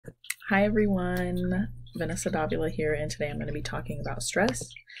Hi everyone, Vanessa Davila here, and today I'm going to be talking about stress.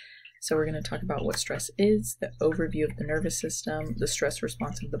 So we're going to talk about what stress is, the overview of the nervous system, the stress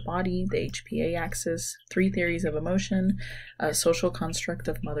response of the body, the HPA axis, 3 theories of emotion, a social construct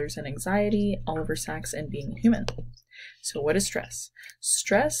of mothers and anxiety, Oliver Sacks, and being human. So what is stress?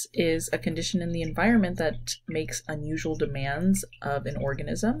 Stress is a condition in the environment that makes unusual demands of an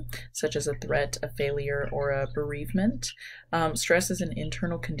organism, such as a threat, a failure, or a bereavement. Stress is an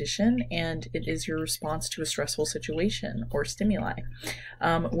internal condition, and it is your response to a stressful situation or stimuli.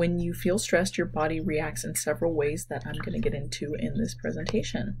 When you feel stressed, your body reacts in several ways that I'm going to get into in this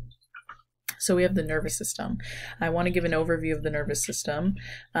presentation. So we have the nervous system. I want to give an overview of the nervous system.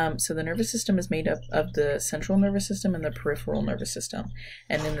 So the nervous system is made up of the central nervous system and the peripheral nervous system.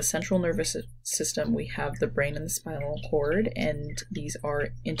 And in the central nervous system, we have the brain and the spinal cord, and these are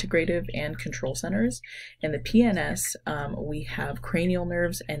integrative and control centers. In the PNS, we have cranial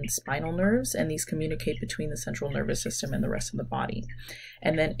nerves and spinal nerves, and these communicate between the central nervous system and the rest of the body.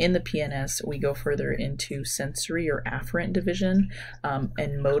 And then in the PNS, we go further into sensory or afferent division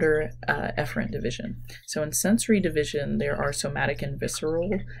and motor efferent division. So in sensory division, there are somatic and visceral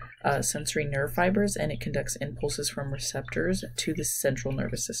sensory nerve fibers, and it conducts impulses from receptors to the central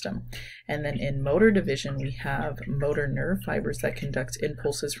nervous system. And then in motor division, we have motor nerve fibers that conduct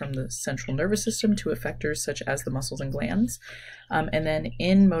impulses from the central nervous system to effectors such as the muscles and glands. And then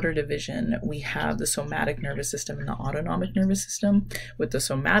in motor division, we have the somatic nervous system and the autonomic nervous system. With the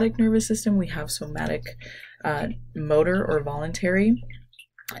somatic nervous system, we have somatic motor or voluntary.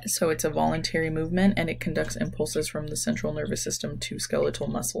 So it's a voluntary movement, and it conducts impulses from the central nervous system to skeletal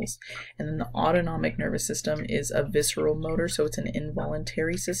muscles. And then the autonomic nervous system is a visceral motor, so it's an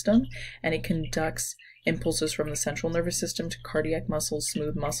involuntary system, and it conducts impulses from the central nervous system to cardiac muscles,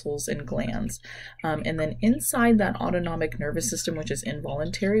 smooth muscles, and glands. And then inside that autonomic nervous system, which is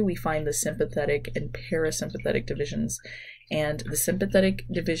involuntary, we find the sympathetic and parasympathetic divisions. And the sympathetic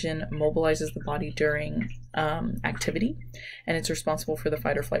division mobilizes the body during activity, and it's responsible for the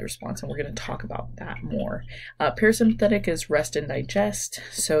fight or flight response, and we're going to talk about that more. Parasympathetic is rest and digest,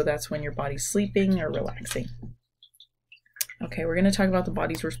 so that's when your body's sleeping or relaxing. Okay, we're going to talk about the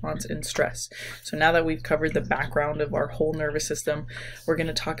body's response in stress. So now that we've covered the background of our whole nervous system, we're going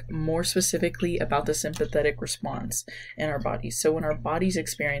to talk more specifically about the sympathetic response in our bodies. So when our bodies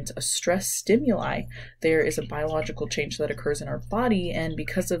experience a stress stimuli, there is a biological change that occurs in our body, and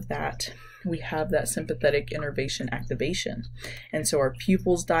because of that, we have that sympathetic innervation activation. And so our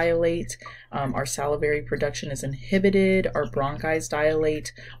pupils dilate, our salivary production is inhibited, our bronchi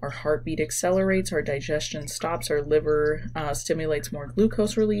dilate, our heartbeat accelerates, our digestion stops, our liver stimulates more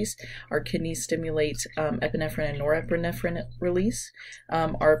glucose release, our kidneys stimulate epinephrine and norepinephrine release,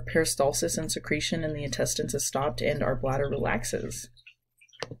 our peristalsis and secretion in the intestines is stopped, and our bladder relaxes.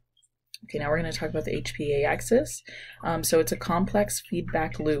 Okay, now we're going to talk about the HPA axis. So it's a complex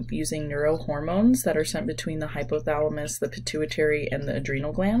feedback loop using neurohormones that are sent between the hypothalamus, the pituitary, and the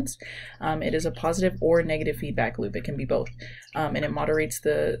adrenal glands. It is a positive or negative feedback loop. It can be both. And it moderates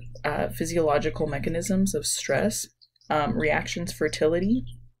the physiological mechanisms of stress, reactions, fertility,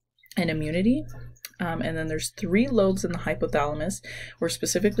 and immunity. And then there's 3 lobes in the hypothalamus. We're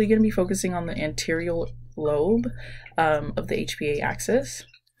specifically going to be focusing on the anterior lobe of the HPA axis.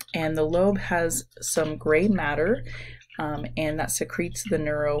 And the lobe has some gray matter, and that secretes the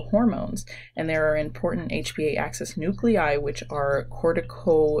neurohormones. And there are important HPA axis nuclei, which are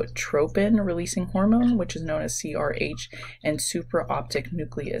corticotropin releasing hormone, which is known as CRH, and supraoptic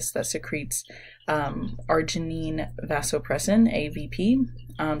nucleus that secretes arginine vasopressin, AVP.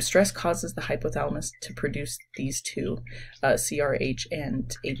 Stress causes the hypothalamus to produce these 2, CRH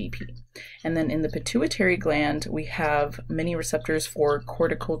and AVP. And then in the pituitary gland, we have many receptors for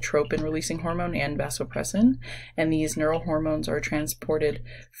corticotropin releasing hormone and vasopressin, and these neurohormones are transported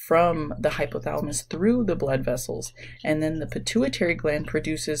from the hypothalamus through the blood vessels. And then the pituitary gland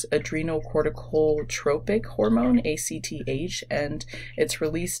produces adrenocorticotropic hormone, ACTH, and it's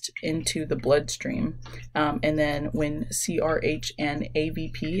released into the bloodstream. And then when CRH and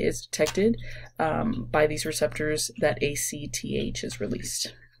AVP is detected by these receptors, that ACTH is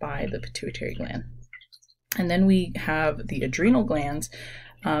released by the pituitary gland. And then we have the adrenal glands.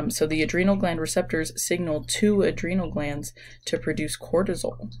 So the adrenal gland receptors signal to adrenal glands to produce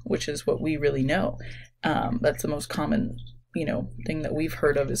cortisol, which is what we really know. That's the most common thing that we've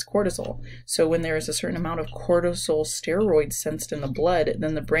heard of is cortisol. So when there is a certain amount of cortisol steroids sensed in the blood,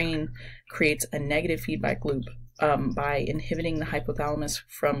 then the brain creates a negative feedback loop by inhibiting the hypothalamus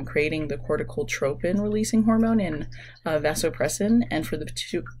from creating the corticotropin releasing hormone and vasopressin, and for the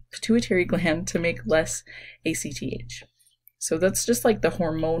pituitary gland to make less ACTH. So that's just like the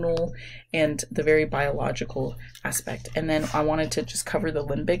hormonal and the very biological aspect. And then I wanted to just cover the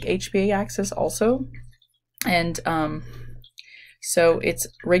limbic HPA axis also. And so it's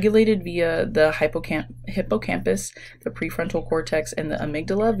regulated via the hippocampus, the prefrontal cortex, and the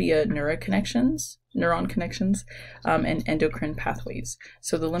amygdala via neuron connections, and endocrine pathways.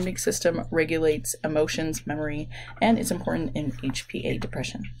 So the limbic system regulates emotions, memory, and it's important in HPA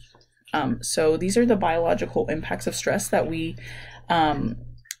depression. So these are the biological impacts of stress that we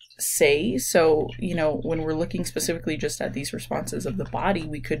say. So, you know, when we're looking specifically just at these responses of the body,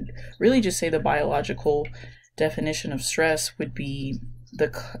 we could really just say the biological definition of stress would be the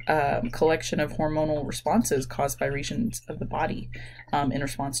collection of hormonal responses caused by regions of the body in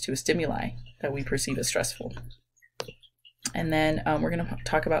response to a stimuli that we perceive as stressful. And then we're going to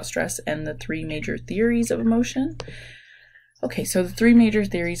talk about stress and the three major theories of emotion. Okay, so the three major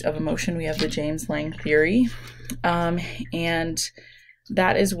theories of emotion, we have the James Lange theory, and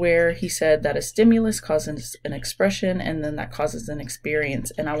that is where he said that a stimulus causes an expression, and then that causes an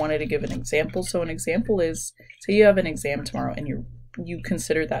experience. And I wanted to give an example. So an example is, say you have an exam tomorrow and you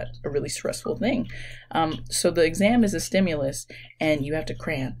consider that a really stressful thing. So the exam is a stimulus and you have to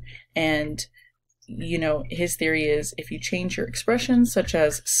cram. And you know, his theory is if you change your expressions, such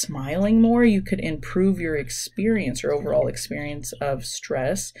as smiling more, you could improve your experience or overall experience of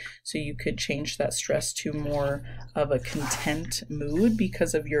stress. So you could change that stress to more of a content mood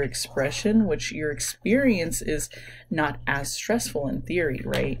because of your expression, which your experience is not as stressful in theory,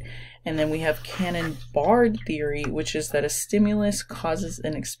 right? And then we have Cannon-Bard theory, which is that a stimulus causes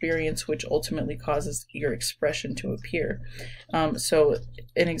an experience, which ultimately causes your expression to appear. So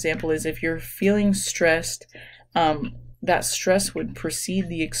an example is if you're feeling stressed, that stress would precede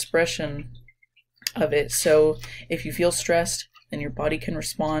the expression of it. So if you feel stressed, then your body can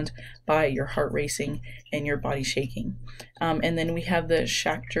respond by your heart racing and your body shaking. And then we have the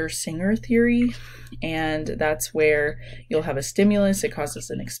Schachter-Singer theory, and that's where you'll have a stimulus, it causes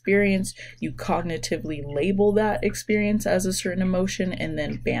an experience, you cognitively label that experience as a certain emotion, and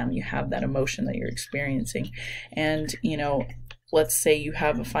then bam, you have that emotion that you're experiencing. And, you know, let's say you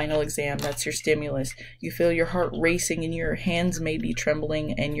have a final exam, that's your stimulus, you feel your heart racing and your hands may be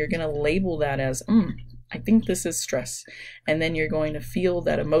trembling, and you're going to label that as, I think this is stress. And then you're going to feel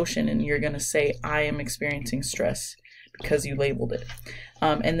that emotion and you're going to say, I am experiencing stress because you labeled it.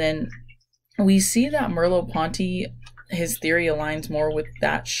 And then we see that Merleau-Ponty, his theory aligns more with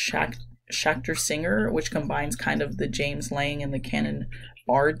that Schachter-Singer, which combines kind of the James Lange and the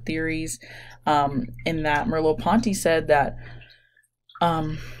Cannon-Bard theories, in that Merleau-Ponty said that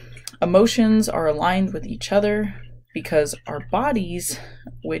emotions are aligned with each other because our bodies,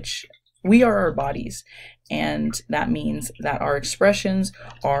 we are our bodies, and that means that our expressions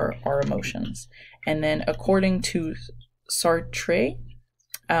are our emotions. And then according to Sartre,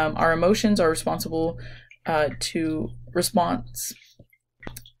 our emotions are responsible our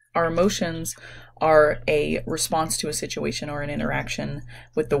emotions are a response to a situation or an interaction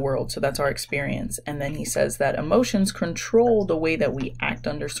with the world. So that's our experience. And then he says that emotions control the way that we act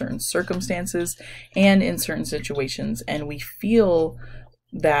under certain circumstances and in certain situations, and we feel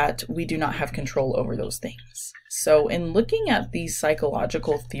that we do not have control over those things. So in looking at these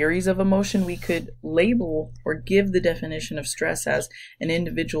psychological theories of emotion, we could label or give the definition of stress as an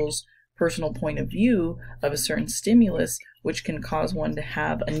individual's personal point of view of a certain stimulus, which can cause one to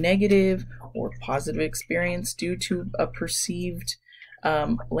have a negative or positive experience due to a perceived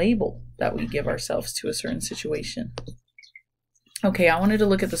label that we give ourselves to a certain situation. Okay, I wanted to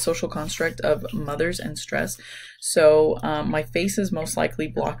look at the social construct of mothers and stress. So my face is most likely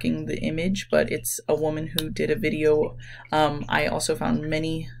blocking the image, but it's a woman who did a video. I also found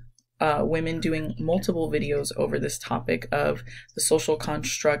many women doing multiple videos over this topic of the social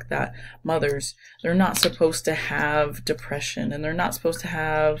construct that mothers, they're not supposed to have depression, and they're not supposed to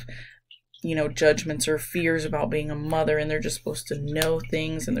have, you know, judgments or fears about being a mother, and they're just supposed to know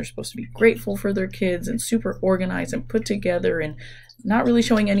things, and they're supposed to be grateful for their kids and super organized and put together and not really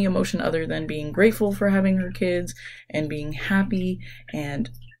showing any emotion other than being grateful for having her kids and being happy,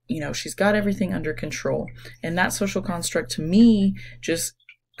 and, you know, she's got everything under control. And that social construct to me just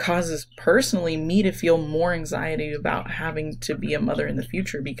causes personally me to feel more anxiety about having to be a mother in the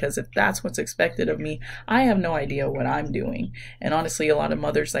future, because if that's what's expected of me, I have no idea what I'm doing. And honestly, a lot of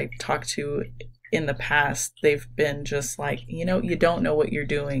mothers I've talked to in the past, they've been just like, you know, you don't know what you're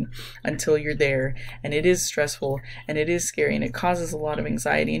doing until you're there, and it is stressful and it is scary and it causes a lot of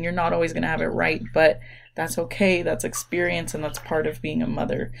anxiety, and you're not always going to have it right, but that's okay. That's experience, and that's part of being a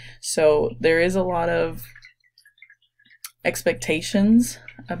mother. So there is a lot of expectations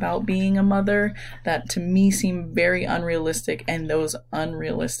about being a mother that to me seem very unrealistic, and those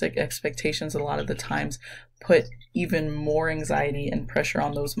unrealistic expectations a lot of the times put even more anxiety and pressure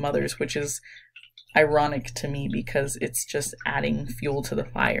on those mothers, which is ironic to me because it's just adding fuel to the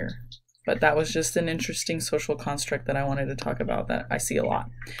fire. But that was just an interesting social construct that I wanted to talk about that I see a lot.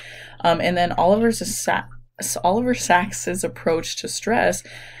 And then Oliver Sacks's approach to stress.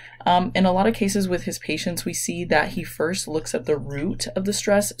 In a lot of cases with his patients, we see that he first looks at the root of the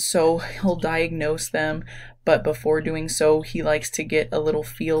stress. So he'll diagnose them, but before doing so, he likes to get a little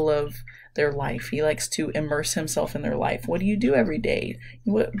feel of their life. He likes to immerse himself in their life. What do you do every day?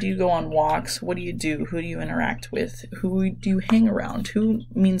 What do you go on walks? What do you do? Who do you interact with? Who do you hang around? Who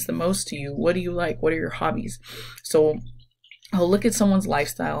means the most to you? What do you like? What are your hobbies? So he'll look at someone's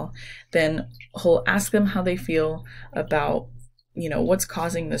lifestyle, then he'll ask them how they feel about, you know, what's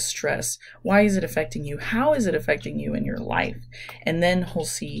causing this stress? Why is it affecting you? How is it affecting you in your life? And then he'll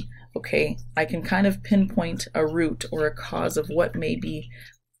see, okay, I can kind of pinpoint a root or a cause of what may be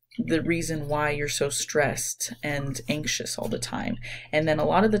the reason why you're so stressed and anxious all the time. And then a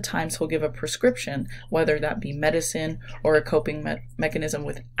lot of the times he'll give a prescription, whether that be medicine or a coping mechanism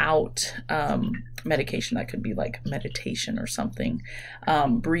without medication. That could be like meditation or something,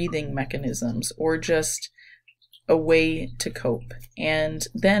 breathing mechanisms, or just a way to cope. And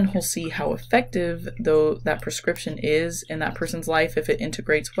then he'll see how effective though that prescription is in that person's life, if it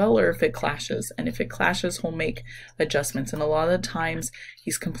integrates well or if it clashes. And if it clashes, he'll make adjustments. And a lot of the times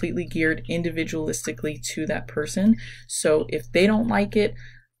he's completely geared individualistically to that person. So if they don't like it,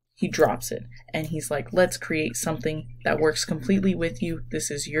 he drops it. And he's like, let's create something that works completely with you.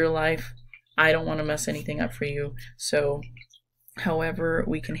 This is your life. I don't want to mess anything up for you. So however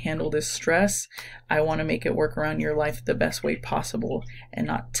we can handle this stress, I want to make it work around your life the best way possible, and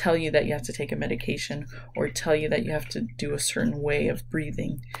not tell you that you have to take a medication or tell you that you have to do a certain way of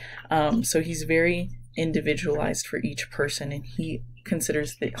breathing. So he's very individualized for each person, and he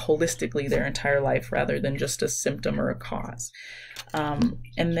considers that holistically their entire life rather than just a symptom or a cause. And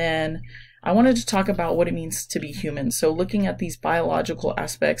then I wanted to talk about what it means to be human. So looking at these biological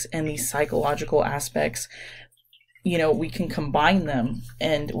aspects and these psychological aspects, you know, we can combine them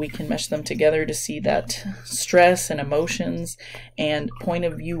and we can mesh them together to see that stress and emotions and point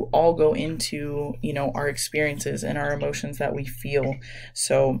of view all go into, you know, our experiences and our emotions that we feel.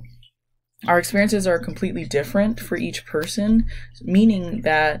 So our experiences are completely different for each person, meaning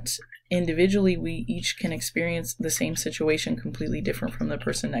that individually we each can experience the same situation completely different from the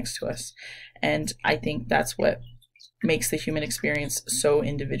person next to us. And I think that's what makes the human experience so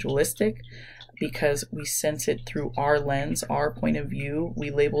individualistic, because we sense it through our lens, our point of view.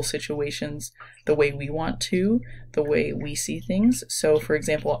 We label situations the way we want to, the way we see things. So for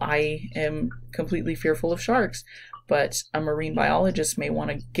example, I am completely fearful of sharks, but a marine biologist may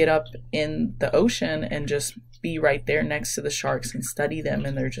want to get up in the ocean and just be right there next to the sharks and study them,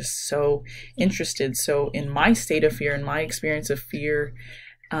 and they're just so interested. So in my state of fear, in my experience of fear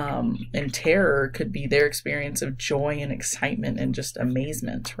and terror, could be their experience of joy and excitement and just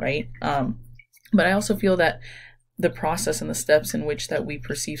amazement, right? But I also feel that the process and the steps in which that we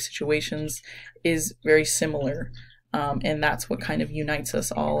perceive situations is very similar. And that's what kind of unites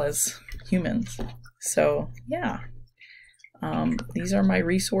us all as humans. So yeah, these are my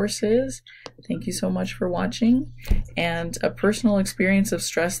resources. Thank you so much for watching. And a personal experience of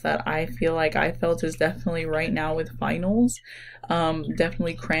stress that I feel like I felt is definitely right now with finals.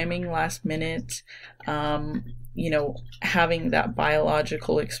 Definitely cramming last minute. You know, having that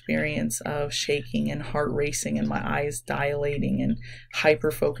biological experience of shaking and heart racing and my eyes dilating and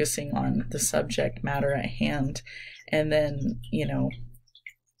hyper focusing on the subject matter at hand. And then, you know,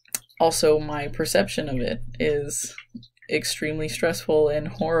 also my perception of it is extremely stressful and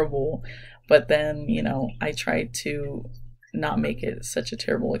horrible. But then, you know, I try to not make it such a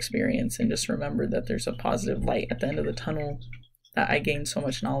terrible experience and just remember that there's a positive light at the end of the tunnel, that I gained so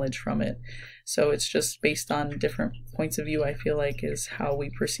much knowledge from it. So it's just based on different points of view, I feel like, is how we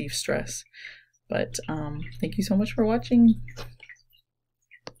perceive stress. But thank you so much for watching.